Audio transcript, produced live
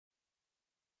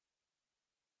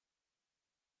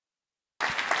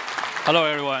Hello,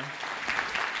 everyone.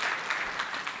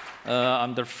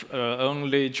 I'm the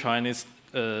only Chinese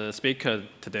speaker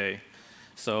today.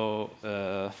 So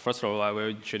first of all, I will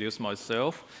introduce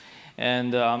myself.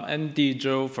 And I'm Andy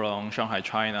Zhou from Shanghai,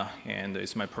 China. And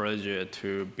it's my pleasure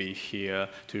to be here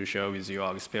to share with you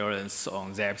our experience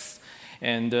on Zabbix.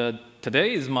 And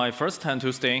today is my first time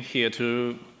to stay here.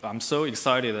 I'm so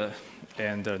excited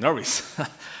and nervous.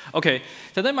 OK,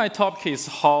 today my topic is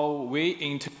how we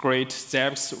integrate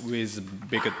Zabbix with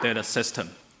big data system.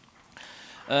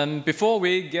 Before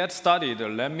we get started,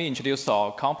 let me introduce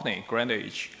our company,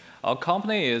 GrandAge. Our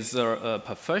company is a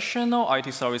professional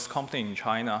IT service company in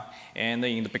China. And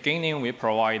in the beginning, we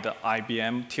provide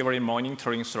IBM TV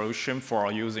monitoring solution for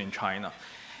our users in China.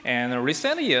 And in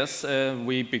recent years,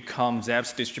 we become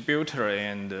Zabbix distributor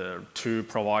and to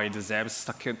provide Zabbix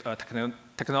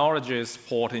technology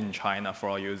support in China for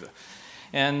our users.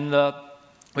 And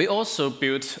we also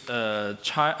built a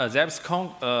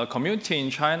Zabbix community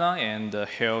in China and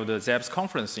held a Zabbix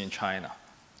conference in China.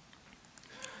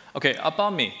 OK,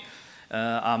 about me.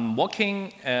 I'm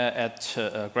working at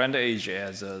GrandAge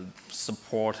as a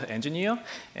support engineer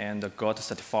and got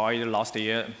certified last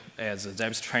year as a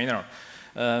Zabbix trainer.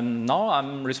 Now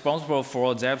I'm responsible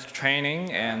for Zabbix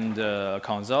training and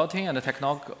consulting and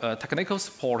technical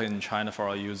support in China for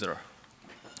our user.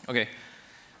 OK.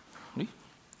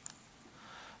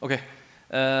 OK.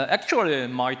 Actually,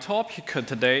 my topic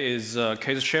today is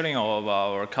case sharing of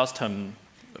our custom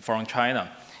from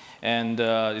China. And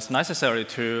it's necessary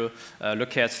to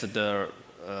look at the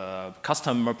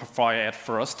customer profile at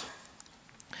first.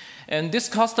 And this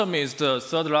customer is the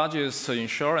third largest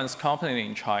insurance company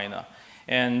in China.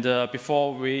 And when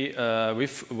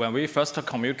we first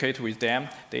communicate with them,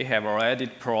 they have already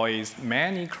deployed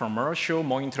many commercial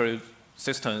monitoring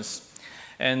systems.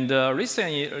 And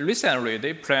recently,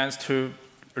 they plan to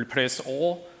replace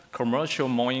all commercial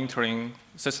monitoring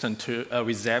systems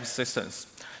with Zabbix systems.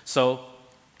 So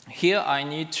here I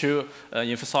need to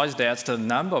emphasize that the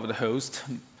number of the hosts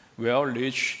will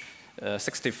reach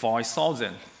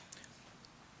 65,000.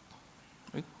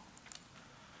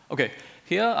 OK.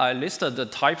 Here I listed the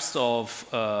types of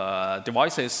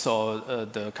devices or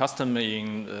the custom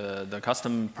in the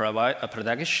custom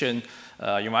production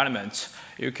environment.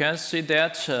 You can see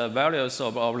that various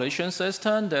of operation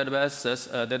system,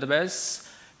 database,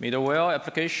 middleware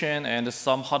application, and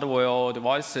some hardware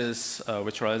devices,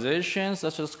 virtualization,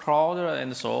 such as cloud,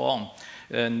 and so on,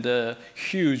 and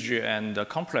huge and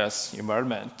complex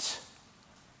environment.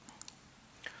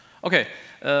 OK.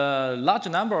 Large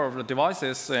number of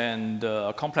devices and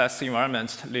complex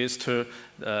environments leads to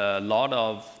a lot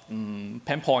of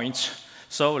pain points.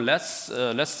 So let's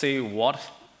see what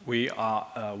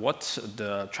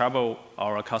the trouble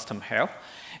our customers have.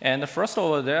 And first of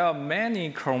all, there are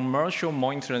many commercial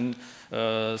monitoring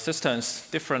systems,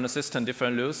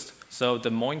 different rules. So the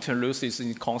monitoring rules is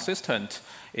inconsistent.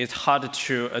 It's hard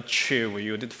to achieve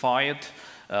unified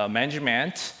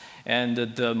management, and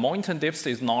the monitoring depth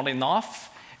is not enough.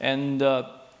 And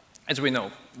as we know,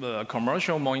 the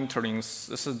commercial monitoring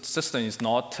system is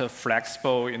not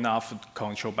flexible enough to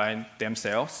control by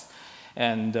themselves.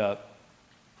 And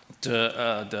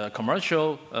the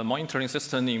commercial monitoring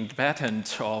system is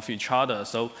independent of each other,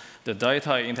 so the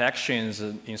data interaction is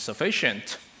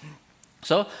insufficient.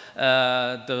 So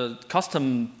the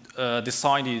customer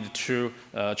decided to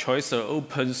choose an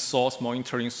open source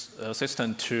monitoring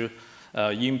system to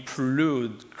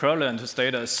improve current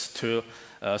status to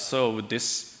solve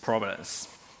these problems.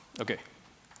 OK.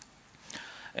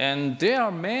 And there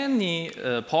are many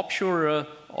popular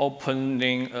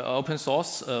open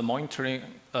source monitoring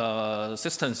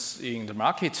systems in the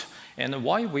market. And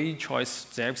why we chose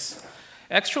Zabbix?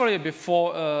 Actually,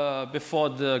 before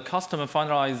the customer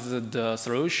finalized the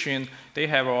solution, they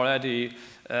have already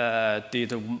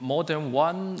did more than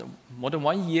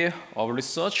one year of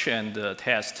research and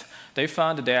test. They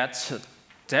found that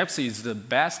Zabbix is the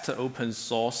best open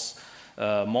source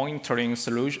monitoring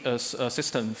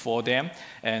system for them,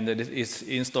 and its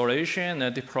installation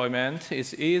and deployment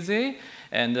is easy,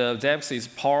 and Zabbix is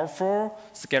powerful,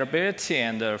 scalability,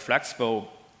 and flexible.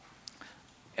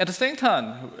 At the same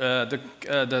time,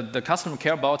 the customer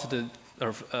care about the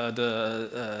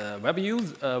web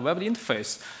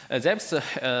interface. Zabbix,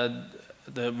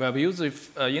 the web user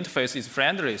interface is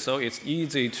friendly, so it's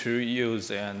easy to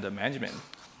use and management.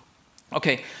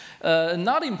 OK,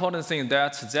 another important thing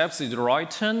that Zabbix is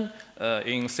written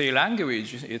in C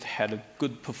language. It had a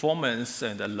good performance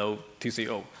and a low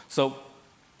TCO. So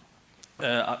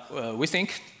we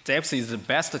think Zabbix is the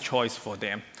best choice for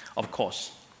them, of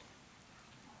course.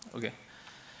 OK.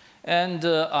 And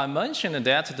I mentioned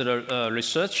that the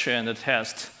research and the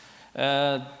test.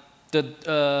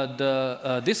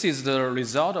 This is the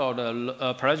result of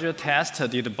the pressure test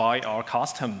did by our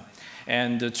customer,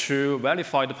 and to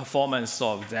verify the performance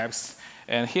of Zabbix.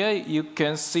 And here you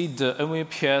can see the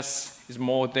NVPS is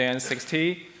more than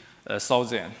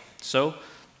 60,000. So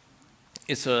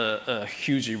it's a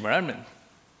huge environment.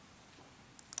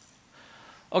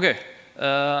 Okay.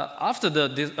 After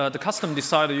the customer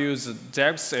decided to use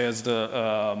Zabbix as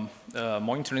the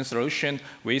monitoring solution,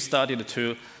 we started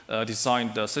to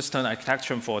design the system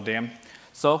architecture for them.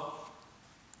 So,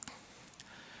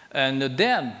 and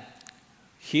then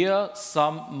here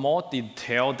some more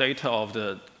detailed data of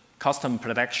the custom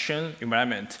production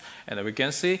environment. And we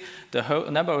can see the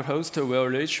whole number of hosts will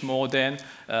reach more than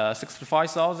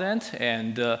 65,000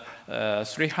 and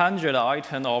 300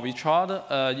 items of each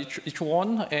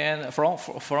one, and from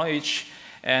each,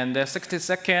 and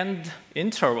 60-second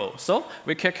interval. So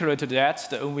we calculated that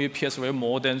the NVPS will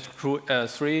more than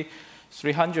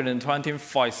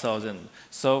 325,000.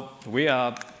 So we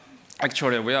are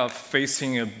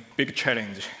facing a big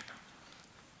challenge.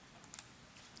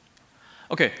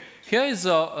 Okay. Here is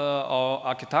our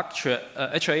architecture,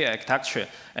 HA architecture,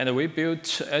 and we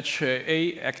built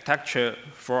HA architecture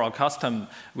for our custom.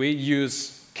 We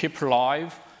use Keep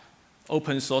Live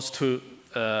open source to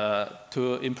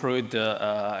improve the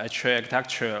HA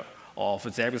architecture of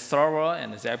Zabbix server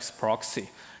and Zabbix proxy.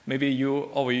 Maybe you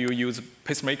use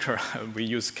Pacemaker, we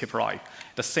use Keep Live,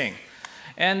 the same.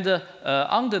 And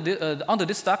under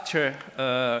this structure,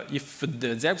 if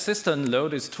the Zabbix system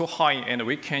load is too high, and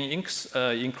we can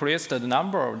increase the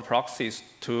number of proxies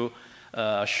to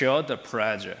share the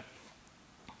pressure.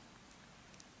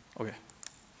 Okay.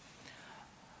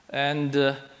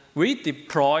 And we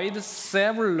deployed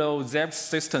several Zabbix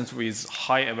systems with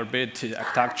high availability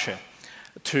architecture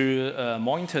to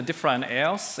monitor different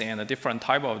ALs and different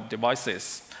type of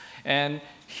devices. And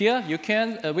here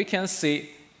we can see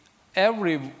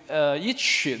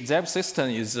each Zabbix system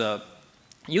is a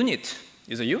unit.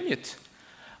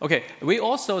 Okay, we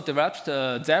also developed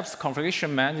a Zabbix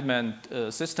configuration management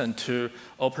system to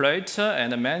operate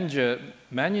and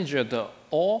manage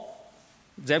all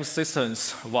Zabbix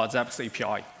systems via Zabbix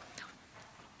API.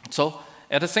 So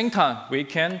at the same time, we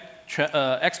can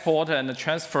export and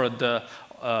transfer the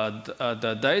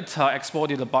data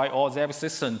exported by all Zabbix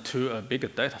systems to a bigger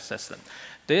data system.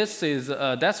 That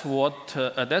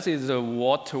is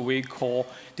what we call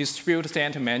distributed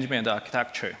center management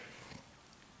architecture,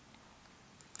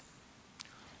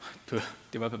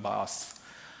 developed by us.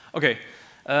 Okay,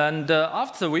 and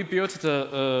after we built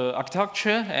the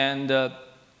architecture, and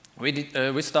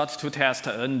we started to test,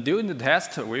 and during the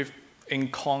test we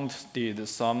encountered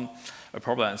some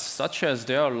problems, such as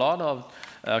there are a lot of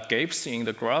gaps in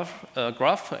the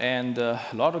graph, and a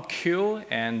lot of queue,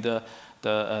 and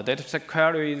the data set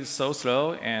query is so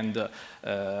slow, and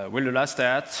we realized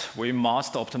that we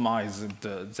must optimize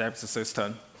the Zabbix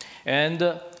system.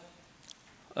 And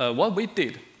what we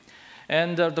did,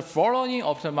 and the following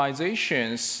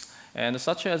optimizations, and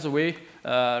such as we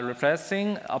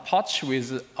replacing Apache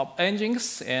with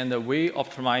engines, and we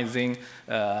optimizing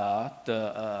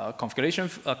the configuration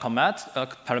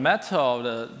parameter of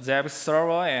the Zabbix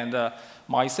server and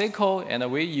MySQL,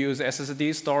 and we use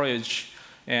SSD storage,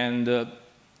 and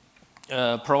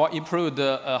improve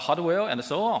the hardware, and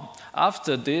so on.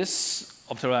 After this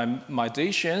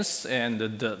optimizations, and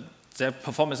the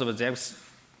performance of the Zabbix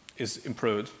is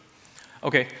improved.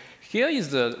 Okay, here is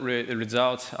the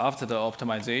result after the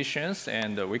optimizations,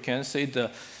 and we can see the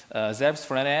Zabbix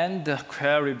front end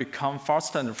query become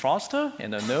faster and faster,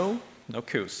 and no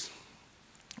queues.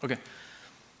 Okay.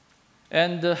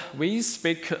 And we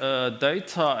speak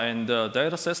data and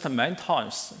data system many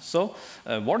times. So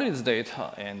what is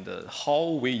data, and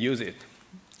how we use it?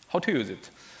 How to use it?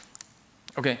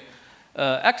 Okay.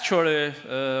 Actually,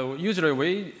 usually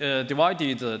we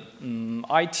divided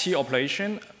IT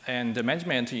operation and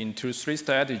management into 3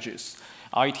 strategies: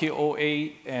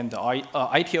 ITOA and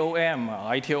ITOM,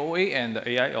 ITOA and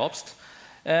AI Ops.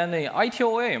 And in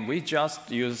ITOM, we just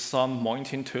use some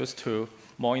monitoring tools to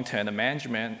monitor and manage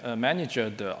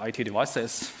the IT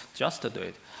devices, just to do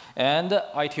it. And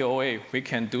ITOA, we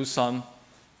can do some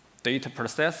data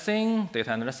processing,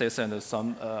 data analysis, and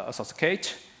some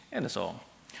associate, and so on.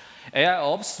 AI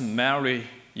Ops mainly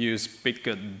use big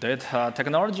data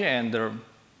technology and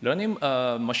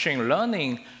machine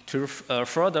learning to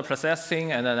further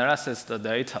processing and analysis the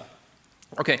data.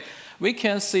 Okay, we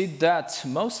can see that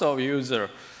most of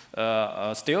users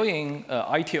are still in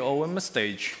ITOM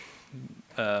stage.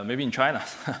 Maybe in China.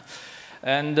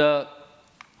 And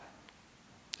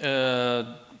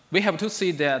we have to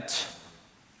see that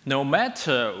no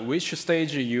matter which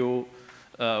stage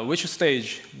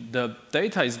the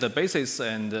data is the basis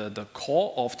and the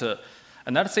core of the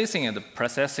analysis and the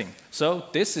processing. So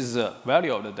this is the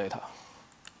value of the data.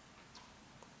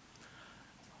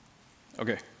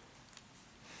 Okay.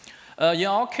 In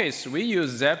our case, we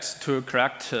use Zabbix to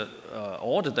collect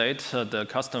all the data the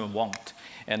customer wants,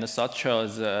 and such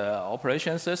as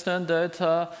operation system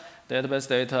data, database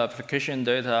data, application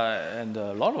data, and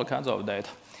a lot of kinds of data.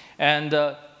 And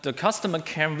the customer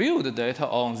can view the data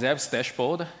on Zabbix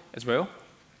dashboard as well.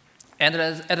 And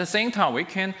at the same time, we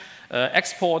can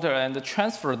export and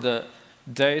transfer the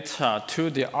data to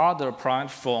the other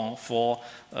platform for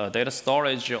data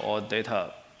storage or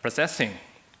data processing.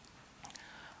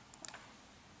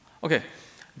 Okay,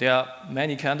 there are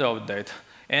many kinds of data.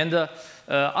 And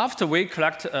after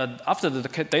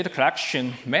the data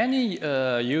collection, many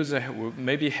users will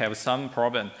maybe have some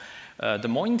problem. The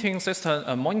monitoring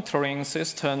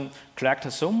system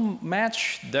collects so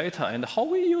much data, and how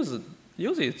we use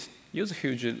huge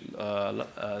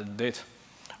data.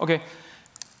 Okay,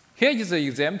 here is the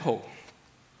example.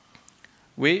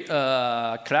 We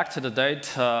collect the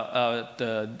data,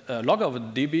 the log of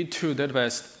DB2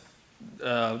 database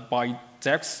by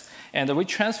Zabbix, and we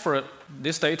transfer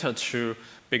this data to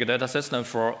big data system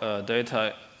for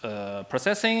data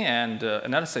processing and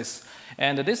analysis.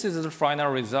 And this is the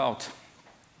final result.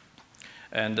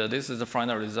 And this is the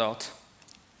final result.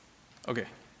 Okay.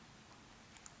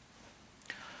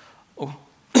 Oh.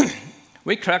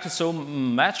 We collect so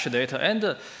much data,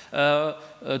 and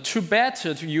to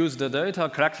better to use the data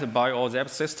collected by our Zabbix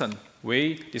system,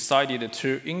 we decided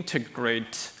to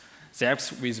integrate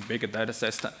Zabbix with big data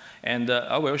system. And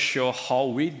I will show how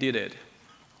we did it.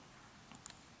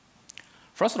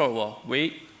 First of all,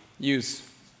 we use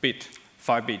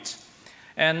 5-bit.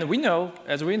 And we know,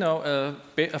 as we know,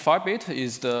 5-bit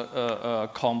is the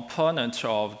component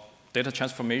of data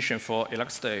transformation for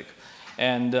Elastic.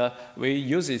 And we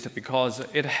use it because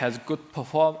it has good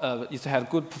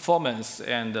performance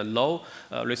and low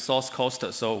resource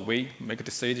cost. So we make a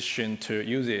decision to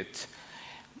use it.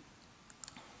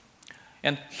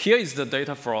 And here is the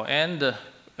data flow. And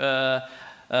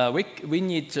we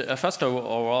need, first of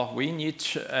all, we need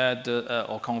to add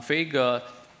or configure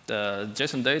the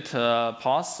JSON data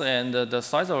path and the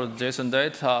size of the JSON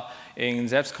data in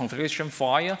Zabbix configuration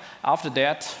file. After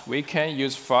that, we can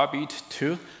use 5-bit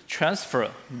to transfer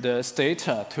this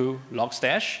data to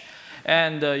Logstash.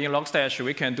 And in Logstash,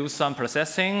 we can do some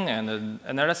processing and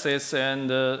analysis and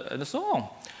so on.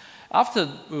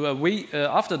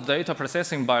 After data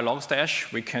processing by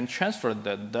Logstash, we can transfer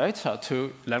the data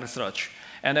to Elasticsearch.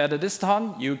 And at this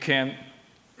time, you can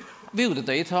view the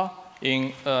data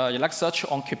in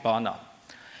Elasticsearch on Kibana.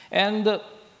 And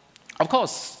of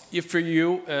course, if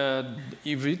you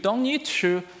don't need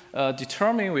to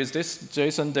determine with this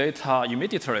JSON data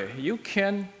immediately, you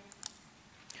can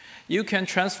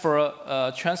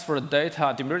transfer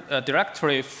data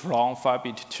directly from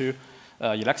 5-bit to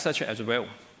Elasticsearch as well.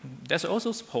 That's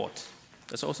also support.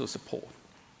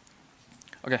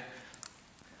 Okay.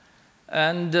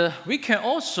 And we can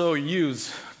also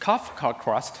use Kafka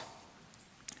Crust.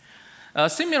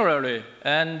 Similarly,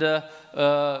 and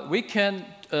we can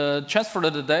transfer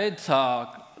the data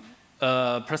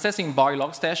processing by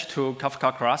Logstash to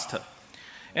Kafka Cluster.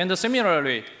 And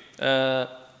similarly,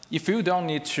 if you don't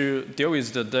need to deal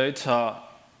with the data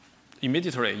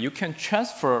immediately, you can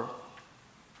transfer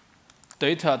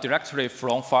data directly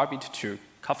from 5-bit to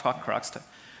Kafka Cluster.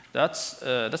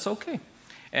 That's okay.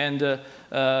 And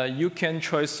you can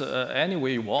choose any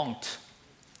way you want.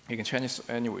 You can change it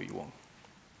any way you want.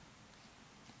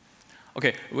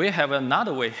 Okay, we have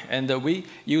another way, and we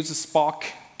use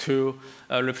Spark to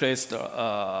replace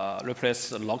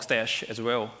Logstash as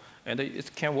well, and it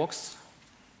can work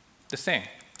the same.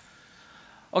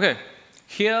 Okay,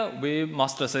 here we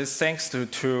must say thanks to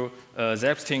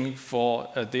Zabbix team for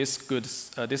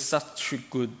this such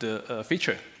good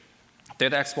feature,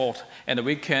 data export, and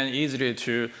we can easily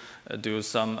to do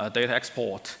some data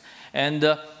export, and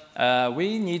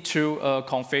we need to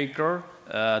configure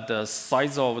the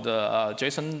size of the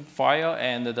JSON file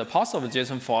and the path of the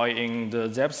JSON file in the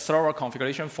Zabbix server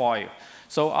configuration file.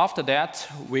 So after that,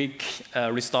 we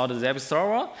restart the Zabbix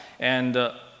server, and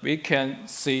we can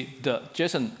see the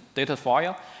JSON data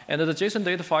file. And the JSON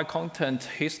data file content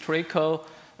historical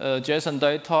JSON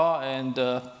data and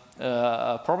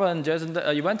problem JSON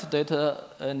event data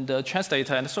and chance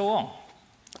data and so on.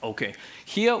 Okay,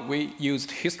 here we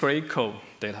used historical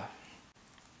data.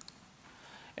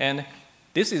 And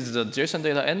this is the JSON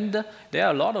data, and there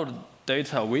are a lot of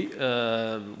data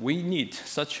we need,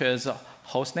 such as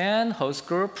host name, host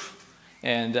group,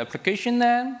 and application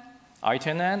name,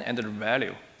 item name, and the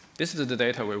value. This is the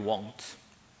data we want.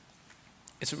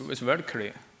 It's very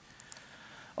clear.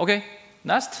 OK,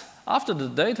 next, after the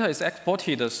data is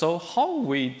exported, so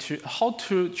how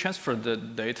to transfer the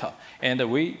data? And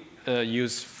we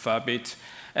use Firebit.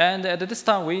 And at this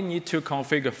time, we need to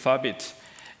configure Firebit.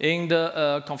 In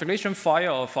the configuration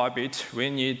file of Firebit, we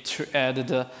need to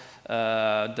add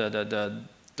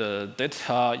the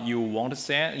data you want to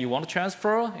send, you want to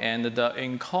transfer, and the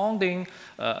encoding,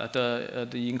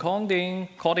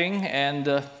 coding, and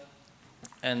the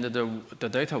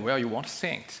data where you want to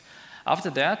send. After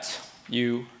that,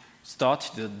 you start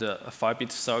the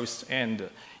Firebit service, and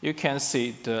you can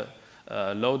see the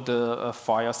load the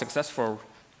file successful.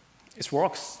 It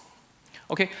works.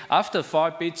 OK, after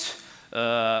Firebit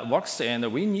works, and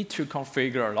we need to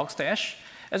configure Logstash.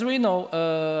 As we know,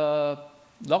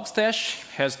 Logstash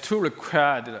has two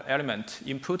required elements,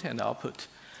 input and output.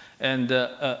 And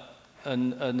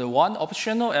one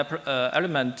optional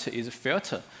element is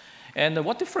filter. And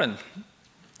what different?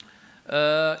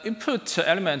 Input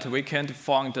element, we can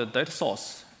define the data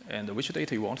source and which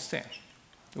data you want to send,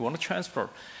 you want to transfer.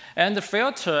 And the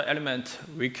filter element,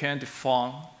 we can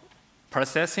define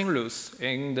processing rules,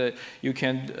 and you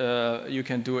can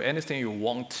do anything you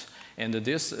want. And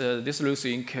this rules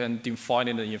can define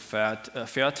it in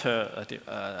filter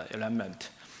element.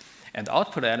 And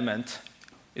output element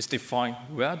is defined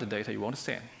where the data you want to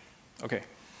send. OK,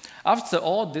 after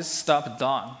all this stuff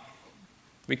done,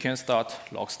 we can start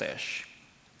Logstash.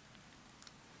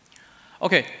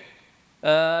 OK,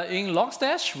 in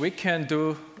Logstash, we can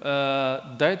do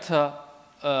data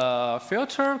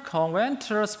filter,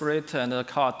 converter, split, and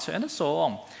cut, and so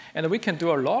on. And we can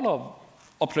do a lot of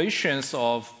operations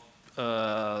of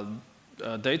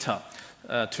data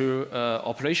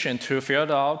operation to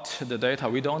filter out the data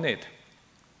we don't need.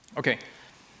 OK.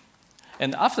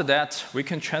 And after that, we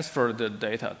can transfer the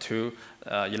data to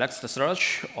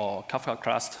Elasticsearch or Kafka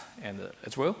cluster and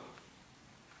as well.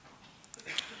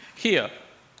 Here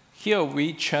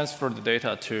we transfer the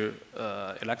data to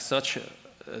Elasticsearch,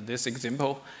 this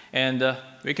example. And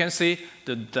we can see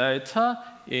the data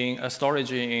in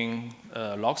storage in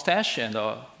Logstash, and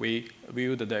we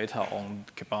view the data on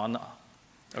Kibana.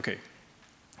 OK,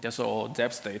 that's all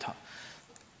Zabbix data.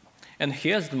 And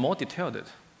here's the more detailed.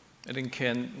 And you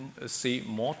can see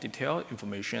more detailed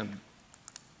information.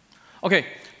 OK,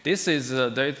 this is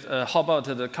data. How about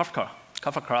the Kafka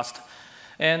cluster?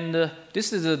 And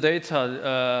this is the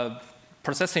data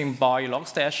processing by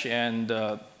Logstash and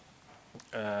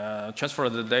transfer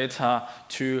the data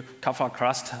to Kafka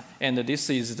cluster. And this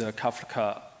is the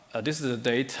Kafka. This is the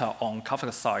data on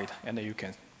Kafka side, and you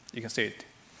can see it.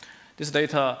 This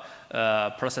data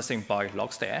processing by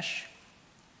Logstash.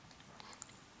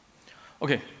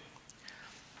 OK.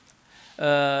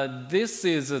 This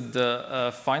is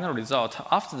the final result.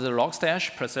 After the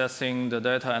Logstash processing the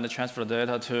data and transfer the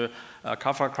data to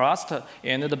Kafka cluster,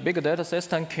 and the big data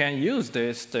system can use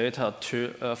this data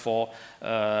for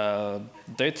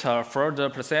data further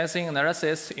processing,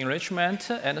 analysis, enrichment,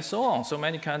 and so on. So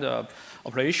many kind of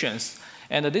operations.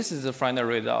 And this is the final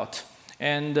result.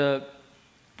 And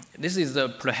this is the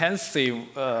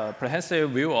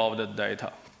comprehensive view of the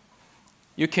data.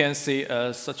 You can see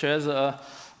such as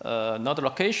node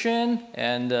location,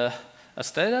 and a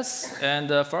status, and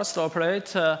first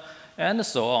operator, and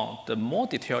so on, the more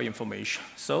detailed information.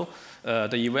 So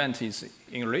the event is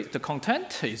enriched, the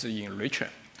content is enriched.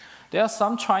 There are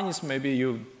some Chinese maybe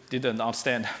you didn't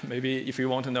understand. Maybe if you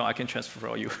want to know, I can transfer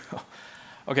for you.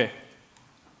 OK.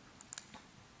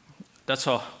 That's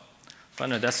all.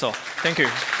 Finally, that's all. Thank you.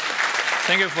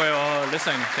 Thank you for your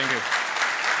listening. Thank you.